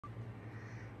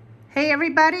Hey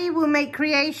everybody, We'll Make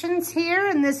Creations here,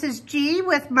 and this is G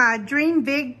with my Dream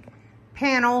Big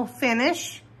panel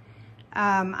finish.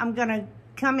 I'm gonna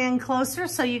come in closer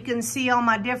so you can see all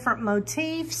my different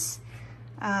motifs.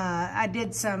 I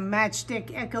did some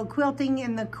matchstick echo quilting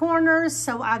in the corners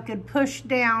so I could push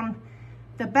down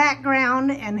the background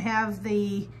and have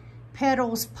the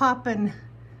petals popping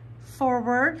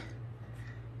forward.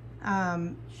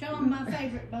 Show them my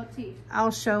favorite motif. I'll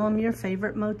show them your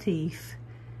favorite motif.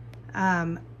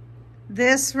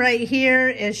 This right here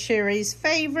is Sherry's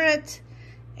favorite,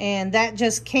 and that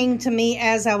just came to me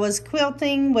as I was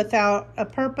quilting without a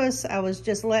purpose. I was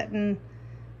just letting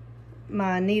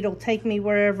my needle take me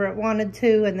wherever it wanted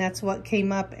to, and that's what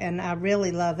came up, and I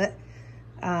really love it.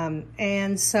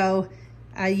 And so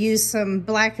I used some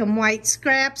black and white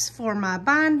scraps for my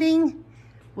binding,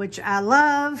 which I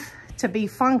love to be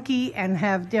funky and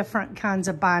have different kinds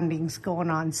of bindings going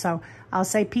on. So I'll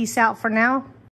say peace out for now.